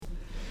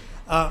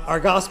Our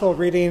gospel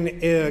reading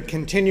is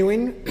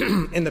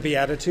continuing in the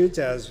Beatitudes,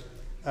 as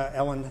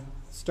Ellen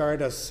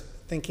started us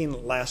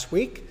thinking last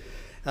week.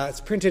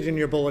 It's printed in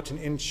your bulletin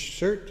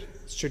insert,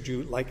 should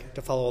you like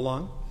to follow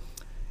along.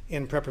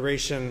 In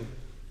preparation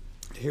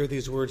to hear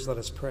these words, let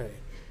us pray.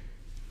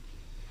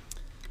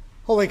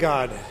 Holy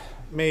God,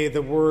 may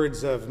the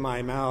words of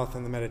my mouth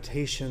and the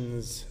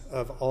meditations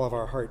of all of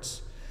our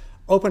hearts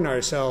open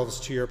ourselves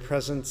to your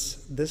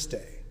presence this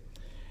day.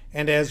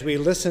 And as we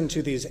listen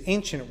to these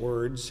ancient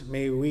words,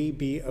 may we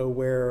be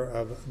aware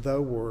of the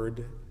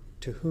Word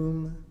to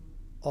whom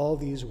all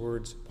these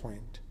words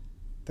point,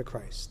 the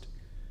Christ.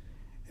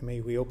 And may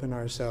we open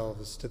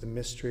ourselves to the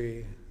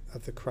mystery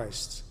of the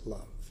Christ's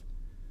love.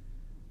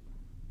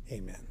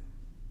 Amen.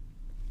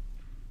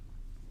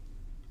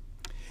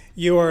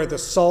 You are the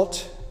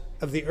salt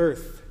of the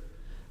earth,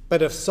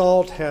 but if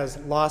salt has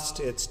lost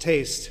its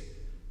taste,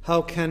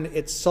 how can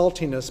its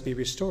saltiness be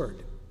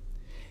restored?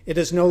 It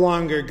is no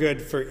longer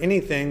good for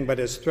anything, but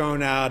is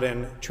thrown out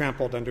and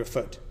trampled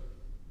underfoot.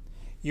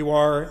 You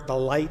are the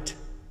light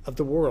of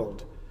the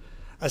world.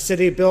 A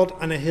city built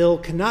on a hill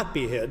cannot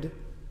be hid.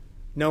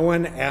 No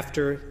one,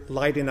 after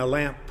lighting a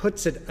lamp,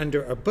 puts it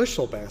under a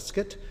bushel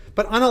basket,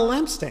 but on a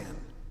lampstand,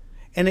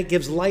 and it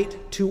gives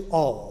light to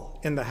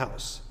all in the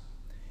house.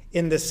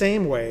 In the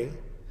same way,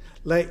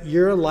 let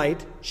your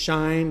light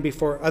shine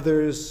before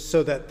others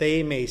so that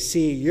they may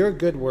see your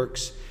good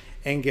works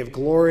and give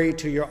glory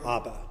to your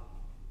Abba,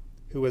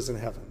 who is in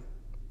heaven.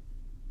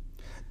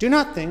 Do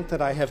not think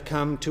that I have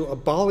come to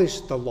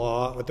abolish the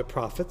law or the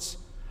prophets.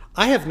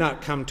 I have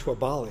not come to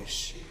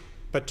abolish,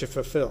 but to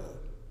fulfill.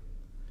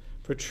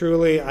 For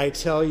truly I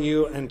tell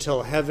you,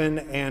 until heaven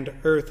and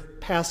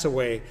earth pass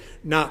away,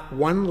 not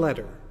one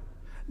letter,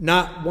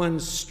 not one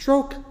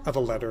stroke of a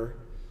letter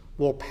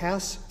will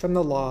pass from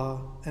the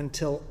law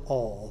until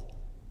all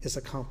is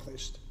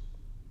accomplished.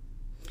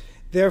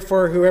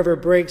 Therefore, whoever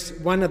breaks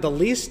one of the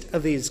least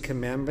of these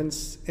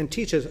commandments and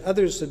teaches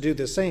others to do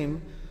the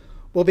same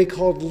will be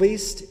called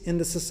least in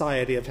the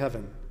society of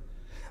heaven.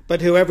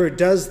 But whoever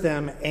does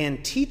them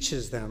and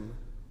teaches them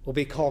will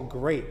be called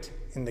great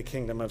in the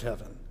kingdom of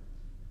heaven.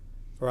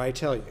 For I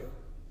tell you,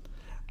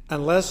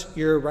 unless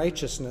your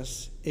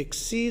righteousness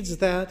exceeds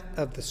that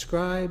of the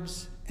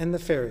scribes and the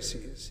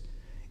Pharisees,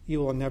 you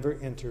will never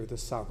enter the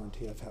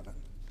sovereignty of heaven.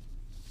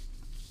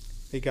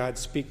 May God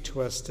speak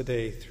to us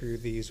today through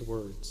these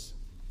words.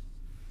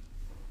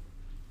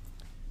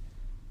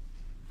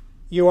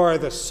 You are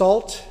the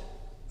salt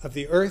of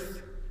the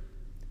earth.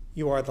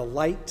 You are the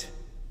light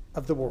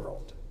of the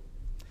world.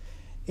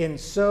 In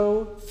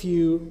so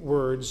few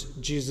words,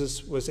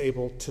 Jesus was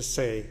able to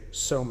say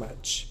so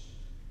much.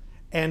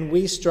 And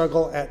we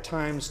struggle at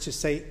times to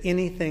say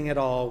anything at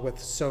all with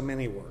so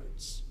many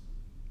words.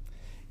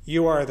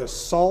 You are the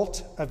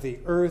salt of the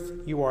earth.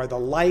 You are the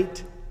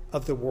light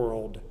of the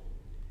world.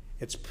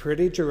 It's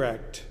pretty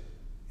direct,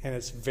 and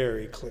it's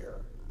very clear.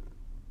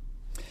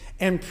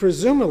 And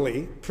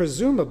presumably,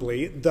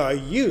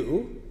 the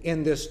you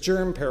in this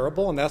germ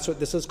parable, and that's what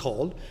this is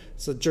called.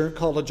 It's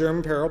called a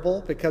germ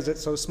parable because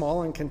it's so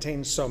small and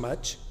contains so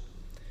much,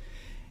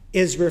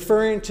 is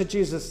referring to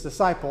Jesus'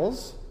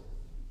 disciples.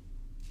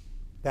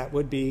 That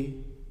would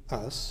be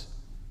us.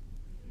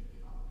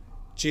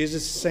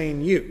 Jesus is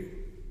saying you,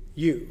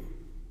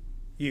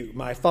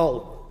 my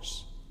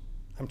followers.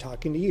 I'm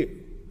talking to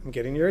you. I'm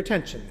getting your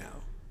attention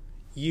now.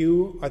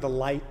 You are the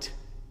light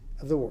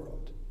of the world.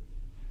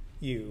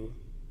 You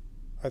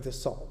are the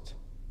salt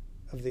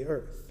of the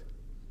earth.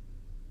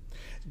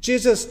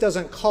 Jesus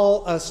doesn't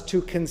call us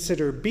to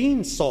consider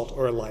being salt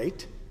or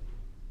light.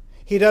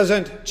 He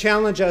doesn't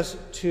challenge us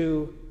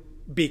to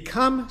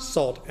become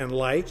salt and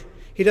light.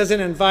 He doesn't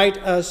invite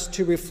us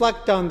to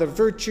reflect on the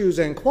virtues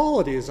and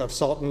qualities of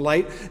salt and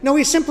light. No,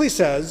 he simply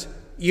says,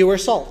 you are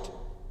salt.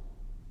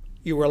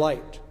 You are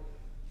light.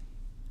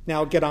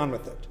 Now get on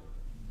with it.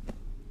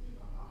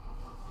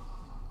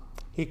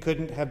 He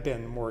couldn't have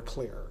been more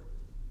clear.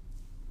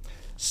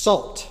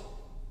 Salt.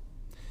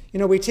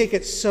 We take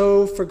it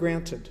so for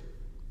granted.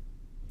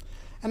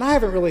 And I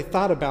haven't really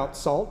thought about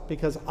salt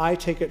because I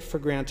take it for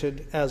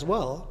granted as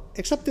well,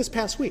 except this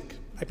past week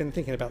I've been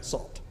thinking about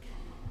salt.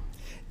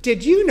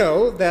 Did you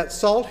know that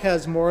salt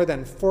has more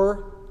than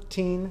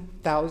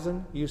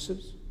 14,000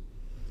 uses?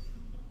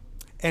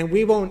 And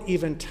we won't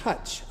even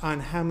touch on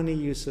how many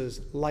uses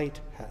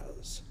light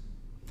has.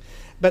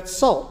 But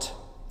salt,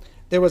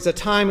 there was a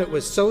time it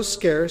was so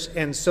scarce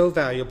and so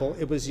valuable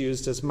it was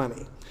used as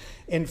money.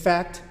 In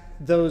fact,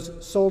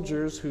 those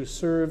soldiers who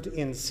served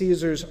in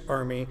Caesar's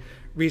army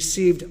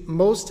received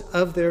most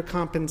of their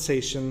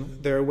compensation,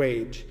 their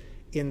wage,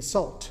 in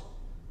salt.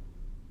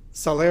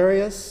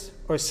 Salarius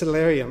or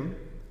salarium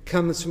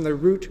comes from the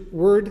root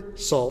word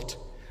salt,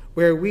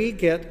 where we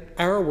get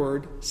our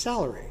word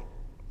salary.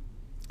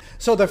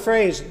 So the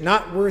phrase,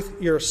 not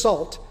worth your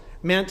salt,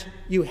 meant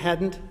you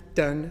hadn't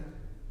done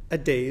a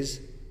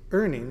day's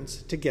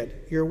earnings to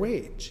get your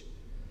wage.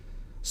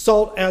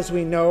 Salt, as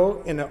we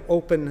know, in an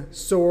open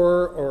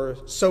sore or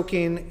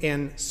soaking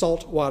in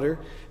salt water,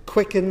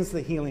 quickens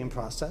the healing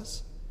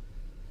process.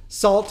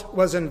 Salt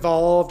was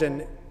involved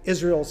in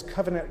Israel's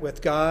covenant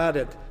with God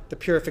at the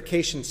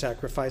purification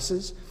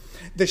sacrifices.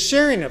 The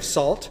sharing of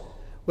salt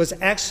was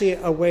actually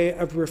a way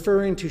of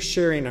referring to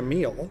sharing a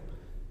meal.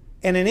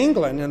 And in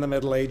England in the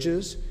Middle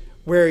Ages,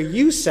 where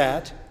you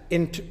sat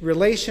in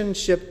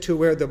relationship to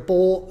where the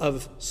bowl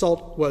of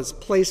salt was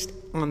placed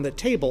on the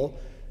table,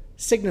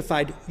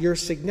 signified your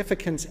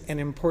significance and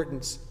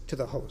importance to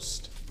the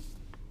host.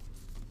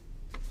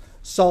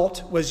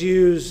 Salt was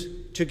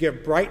used to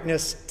give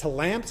brightness to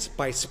lamps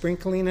by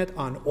sprinkling it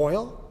on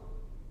oil.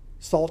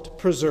 Salt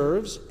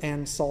preserves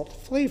and salt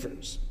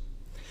flavors.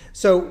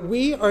 So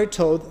we are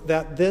told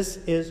that this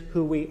is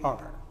who we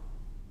are,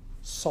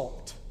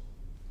 salt.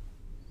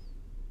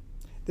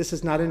 This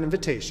is not an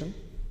invitation.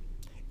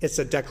 It's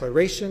a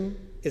declaration.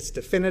 It's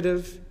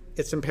definitive.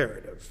 It's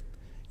imperative.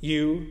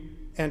 You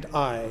and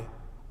I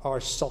are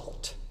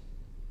salt.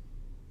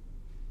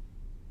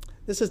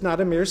 This is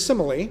not a mere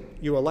simile.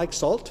 You are like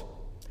salt.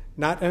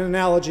 Not an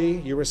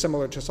analogy. You are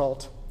similar to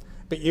salt.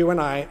 But you and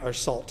I are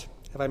salt.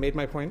 Have I made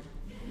my point?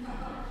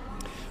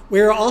 We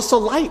are also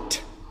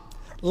light.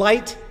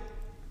 Light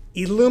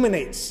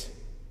illuminates,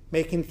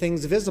 making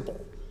things visible.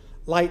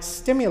 Light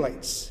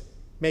stimulates,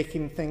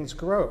 making things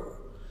grow.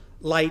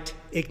 Light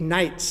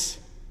ignites,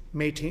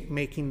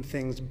 making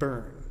things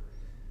burn.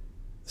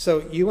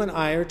 So you and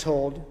I are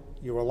told,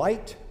 you are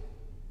light,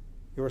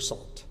 you are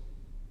salt.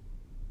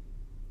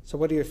 So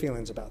what are your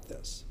feelings about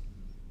this?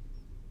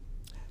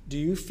 Do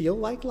you feel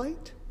like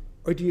light?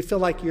 Or do you feel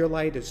like your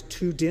light is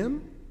too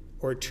dim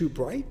or too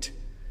bright?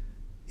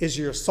 Is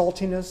your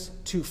saltiness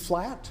too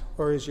flat,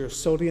 or is your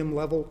sodium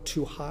level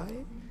too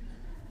high?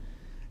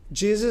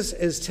 Jesus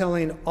is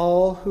telling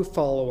all who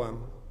follow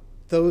him,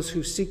 those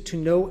who seek to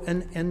know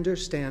and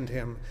understand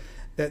him,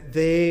 that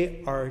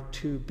they are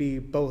to be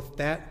both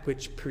that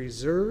which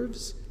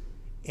preserves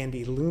and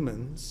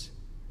illumines,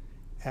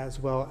 as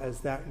well as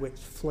that which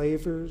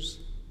flavors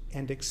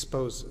and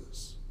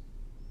exposes.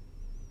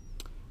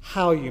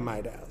 How, you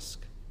might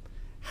ask?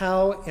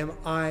 How am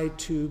I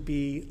to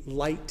be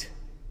light,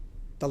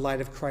 the light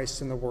of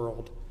Christ in the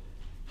world?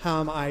 How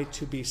am I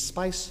to be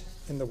spice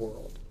in the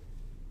world?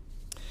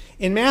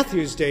 In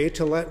Matthew's day,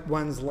 to let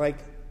one's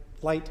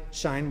light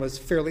shine was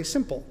fairly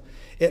simple.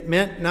 It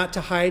meant not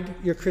to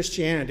hide your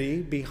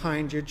Christianity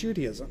behind your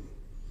Judaism,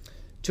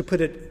 to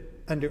put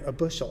it under a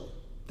bushel,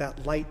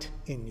 that light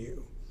in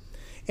you.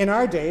 In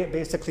our day, it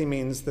basically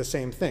means the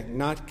same thing,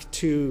 not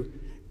to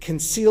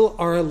conceal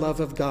our love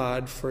of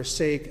God for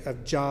sake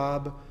of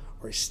job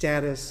or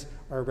status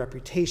or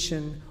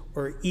reputation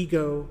or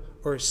ego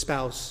or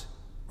spouse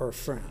or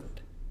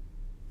friend.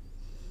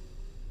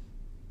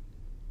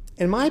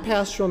 In my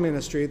pastoral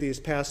ministry these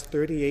past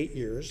 38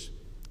 years,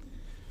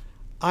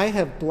 I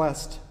have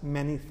blessed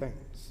many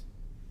things.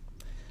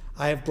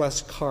 I have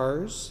blessed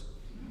cars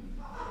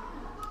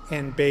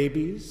and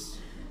babies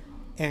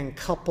and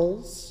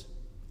couples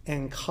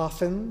and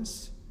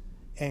coffins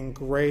and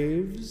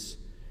graves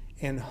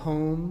and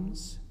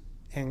homes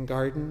and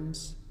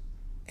gardens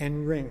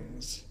and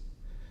rings.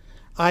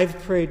 I've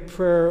prayed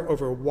prayer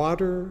over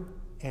water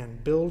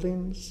and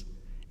buildings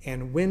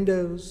and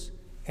windows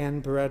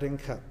and bread and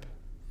cup.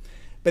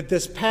 But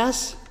this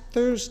past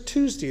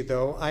Tuesday,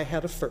 though, I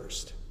had a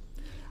first.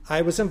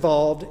 I was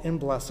involved in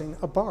blessing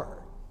a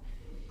bar.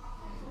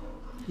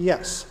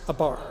 Yes, a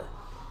bar.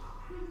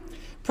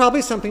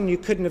 Probably something you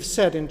couldn't have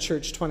said in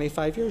church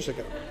 25 years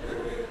ago.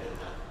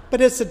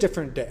 But it's a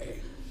different day.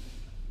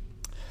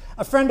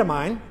 A friend of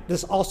mine,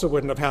 this also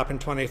wouldn't have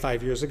happened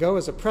 25 years ago,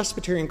 is a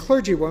Presbyterian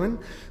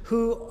clergywoman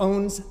who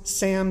owns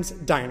Sam's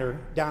Diner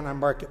down on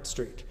Market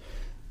Street,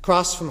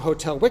 across from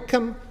Hotel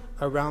Whitcomb,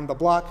 around the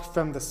block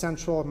from the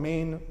central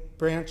main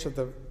branch of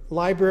the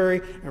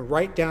library, and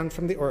right down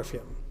from the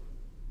Orpheum.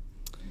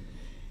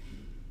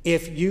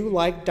 If you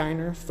like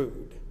diner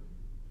food,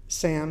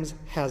 Sam's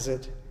has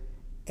it,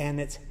 and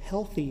it's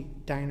healthy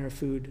diner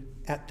food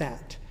at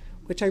that,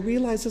 which I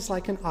realize is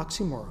like an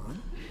oxymoron.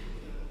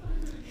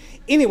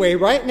 Anyway,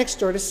 right next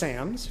door to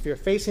Sam's, if you're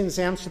facing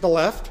Sam's to the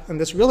left, and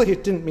this really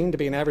didn't mean to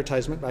be an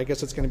advertisement, but I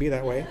guess it's going to be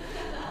that way,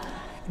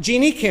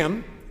 Jeannie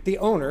Kim, the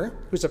owner,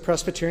 who's a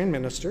Presbyterian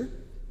minister,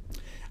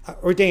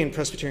 ordained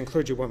Presbyterian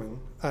clergywoman,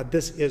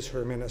 this is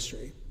her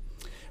ministry.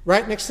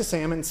 Right next to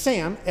Sam, and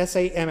Sam,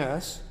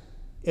 S-A-M-S,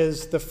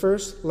 is the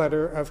first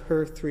letter of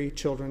her 3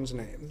 children's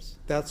names.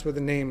 That's where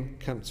the name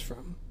comes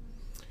from.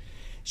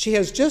 She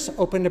has just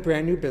opened a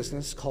brand new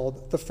business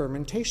called the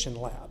Fermentation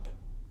Lab,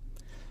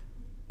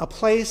 a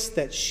place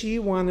that she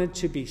wanted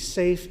to be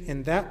safe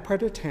in that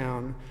part of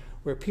town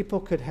where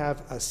people could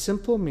have a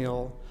simple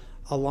meal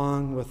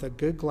along with a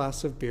good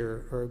glass of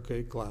beer or a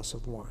good glass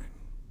of wine.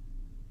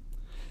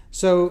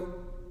 So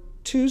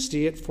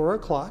Tuesday at 4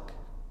 o'clock,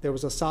 there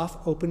was a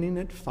soft opening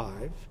at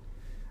 5.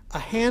 A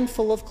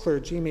handful of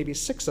clergy, maybe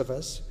 6 of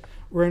us,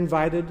 were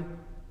invited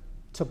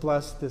to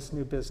bless this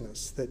new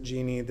business that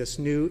Jeannie, this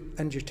new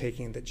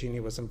undertaking that Jeannie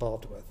was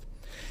involved with.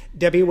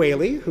 Debbie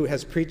Whaley, who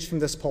has preached from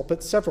this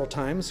pulpit several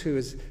times, who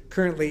is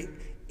currently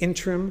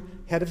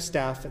interim head of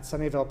staff at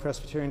Sunnyvale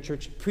Presbyterian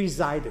Church,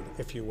 presided,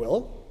 if you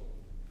will.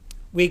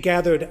 We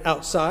gathered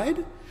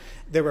outside.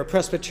 There were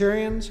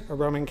Presbyterians, a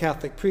Roman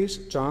Catholic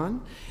priest,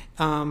 John,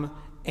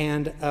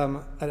 and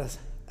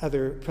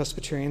other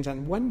Presbyterians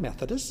and one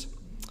Methodist.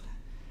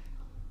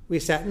 We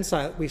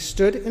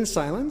stood in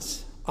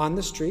silence on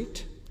the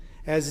street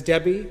as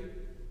Debbie,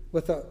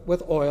 with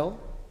oil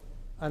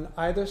on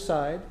either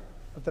side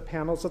of the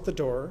panels of the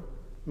door,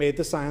 made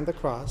the sign of the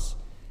cross,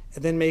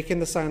 and then making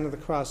the sign of the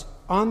cross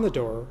on the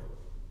door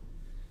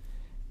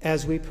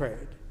as we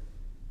prayed.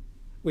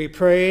 We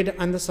prayed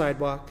on the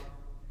sidewalk,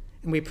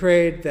 and we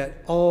prayed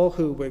that all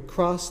who would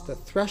cross the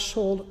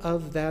threshold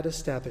of that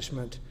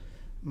establishment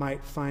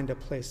might find a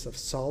place of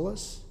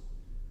solace,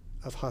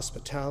 of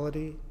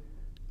hospitality,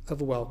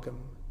 of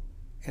welcome,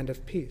 and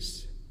of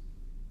peace.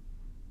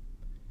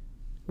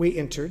 We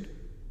entered,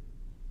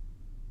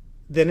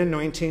 then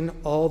anointing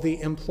all the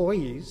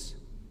employees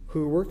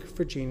who work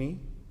for Jeannie,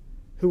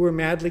 who were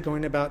madly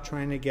going about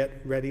trying to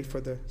get ready for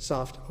the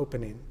soft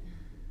opening,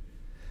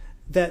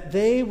 that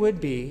they would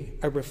be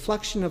a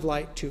reflection of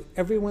light to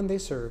everyone they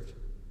served,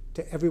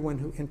 to everyone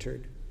who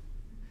entered.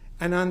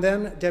 And on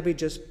them, Debbie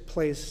just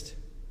placed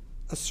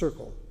a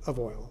circle of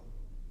oil,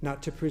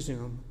 not to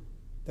presume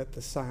that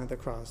the sign of the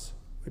cross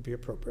would be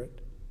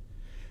appropriate.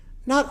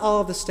 Not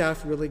all of the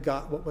staff really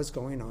got what was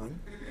going on,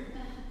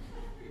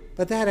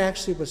 but that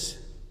actually was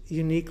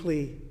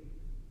uniquely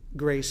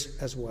grace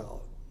as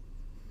well.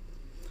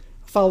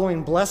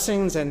 Following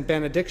blessings and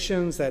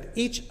benedictions that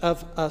each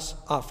of us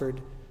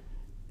offered,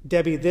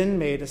 Debbie then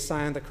made a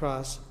sign of the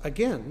cross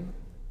again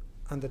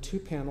on the two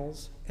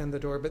panels and the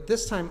door, but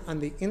this time on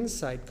the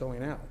inside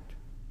going out.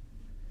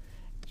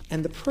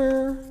 And the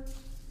prayer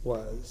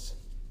was,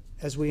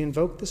 as we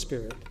invoked the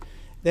Spirit,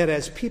 that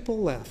as people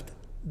left,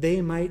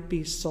 they might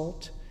be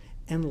salt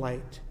and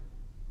light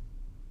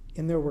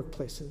in their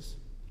workplaces,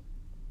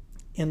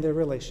 in their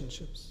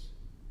relationships,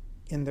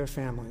 in their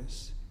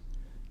families,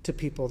 to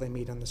people they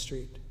meet on the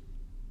street.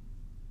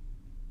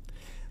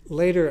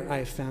 Later,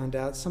 I found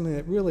out something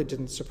that really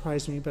didn't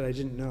surprise me, but I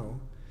didn't know,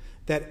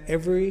 that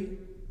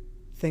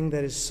everything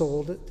that is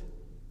sold at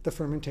the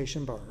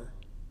fermentation bar,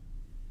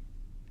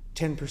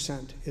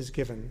 10% is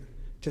given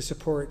to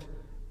support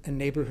a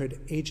neighborhood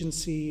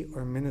agency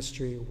or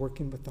ministry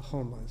working with the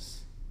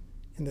homeless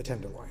in the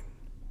Tenderloin.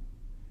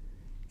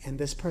 And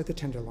this part of the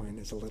Tenderloin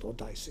is a little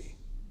dicey.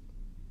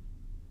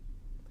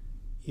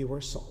 You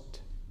are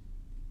salt.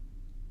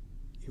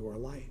 You are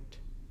light.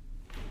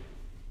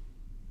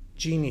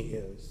 Jeannie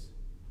is.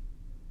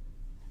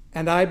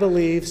 And I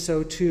believe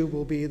so too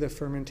will be the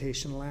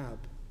fermentation lab.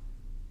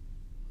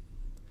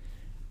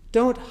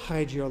 Don't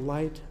hide your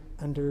light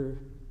under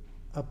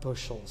a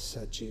bushel,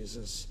 said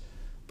Jesus,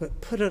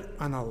 but put it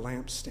on a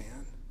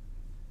lampstand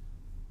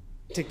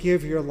to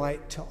give your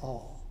light to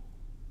all.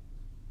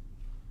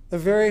 The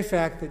very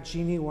fact that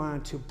Jeannie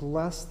wanted to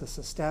bless this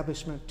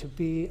establishment to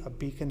be a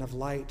beacon of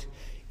light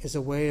is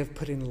a way of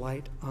putting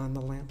light on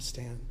the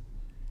lampstand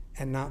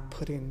and not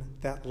putting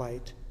that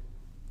light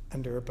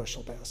under a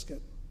bushel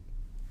basket.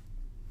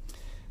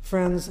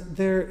 Friends,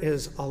 there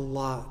is a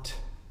lot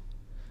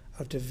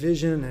of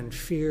division and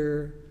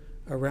fear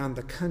around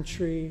the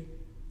country,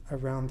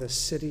 around the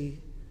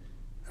city,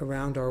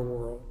 around our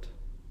world.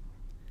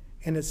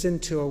 And it's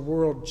into a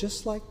world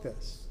just like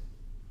this,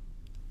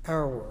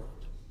 our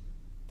world,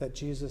 that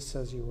Jesus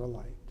says you were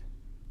light,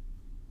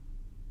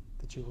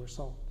 that you were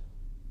salt.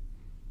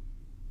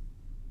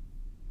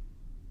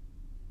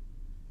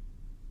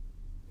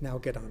 Now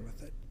get on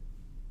with it.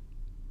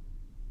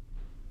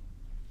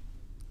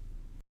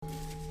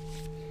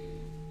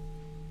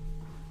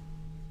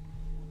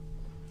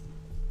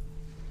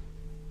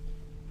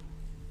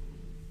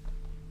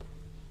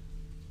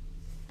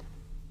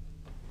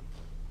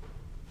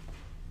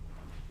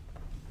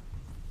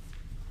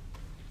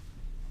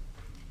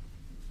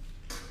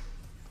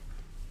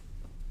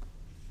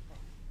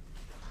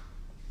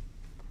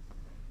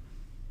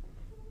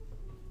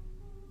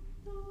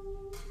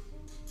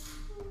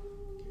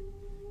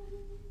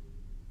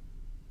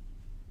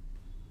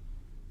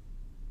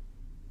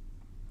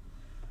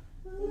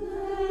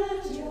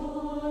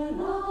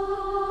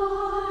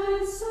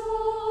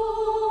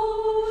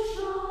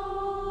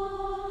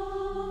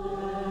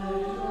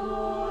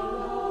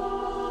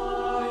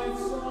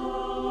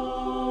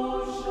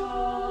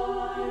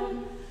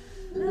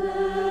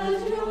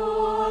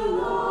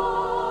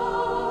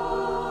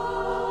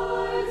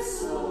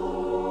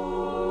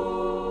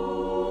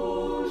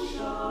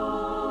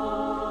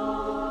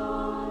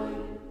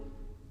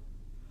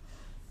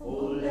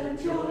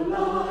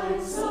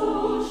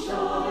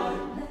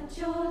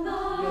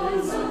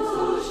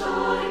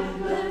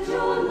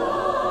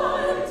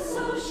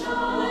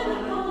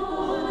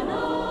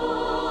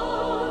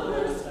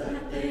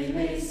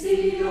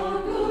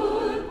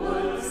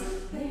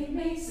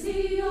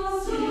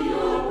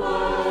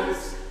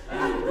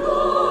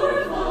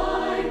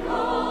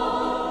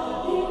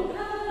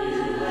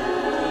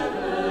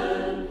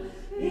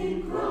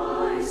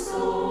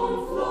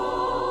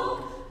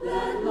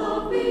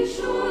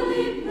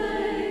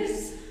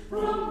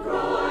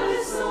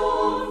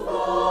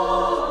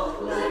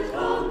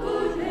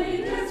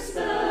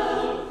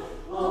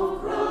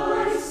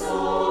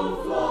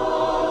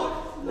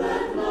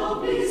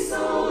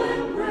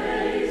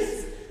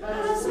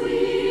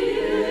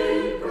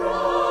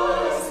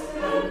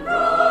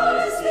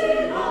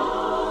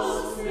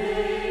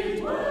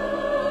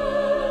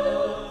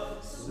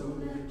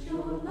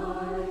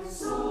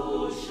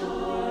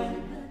 joy.